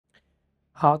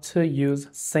how to use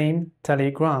same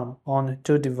Telegram on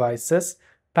two devices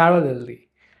parallelly.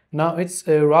 Now it's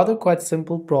a rather quite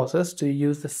simple process to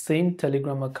use the same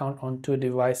Telegram account on two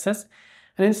devices,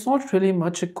 and it's not really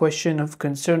much a question of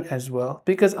concern as well,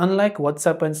 because unlike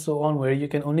WhatsApp and so on where you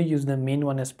can only use the main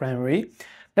one as primary,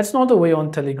 that's not the way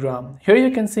on Telegram. Here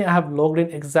you can see I have logged in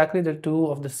exactly the two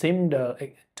of the same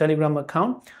Telegram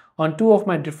account on two of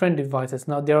my different devices.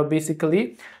 Now they are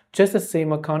basically just the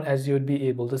same account as you would be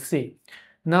able to see.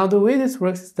 Now the way this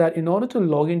works is that in order to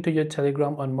log into your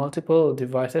Telegram on multiple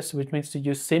devices, which means to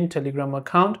use same Telegram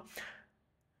account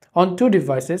on two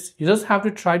devices, you just have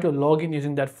to try to log in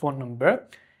using that phone number.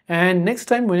 And next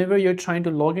time, whenever you're trying to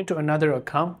log into another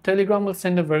account, Telegram will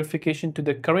send a verification to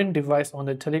the current device on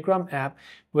the Telegram app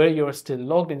where you're still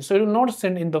logged in. So it will not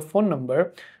send in the phone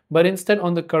number, but instead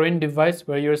on the current device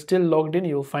where you're still logged in,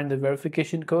 you'll find the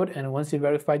verification code. And once you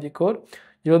verify the code,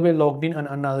 you'll be logged in on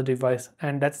another device.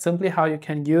 And that's simply how you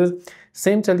can use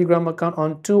same Telegram account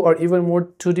on two or even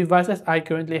more two devices. I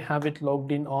currently have it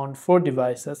logged in on 4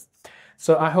 devices.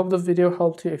 So I hope the video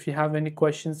helped you. If you have any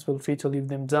questions, feel free to leave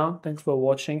them down. Thanks for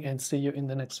watching and see you in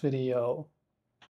the next video.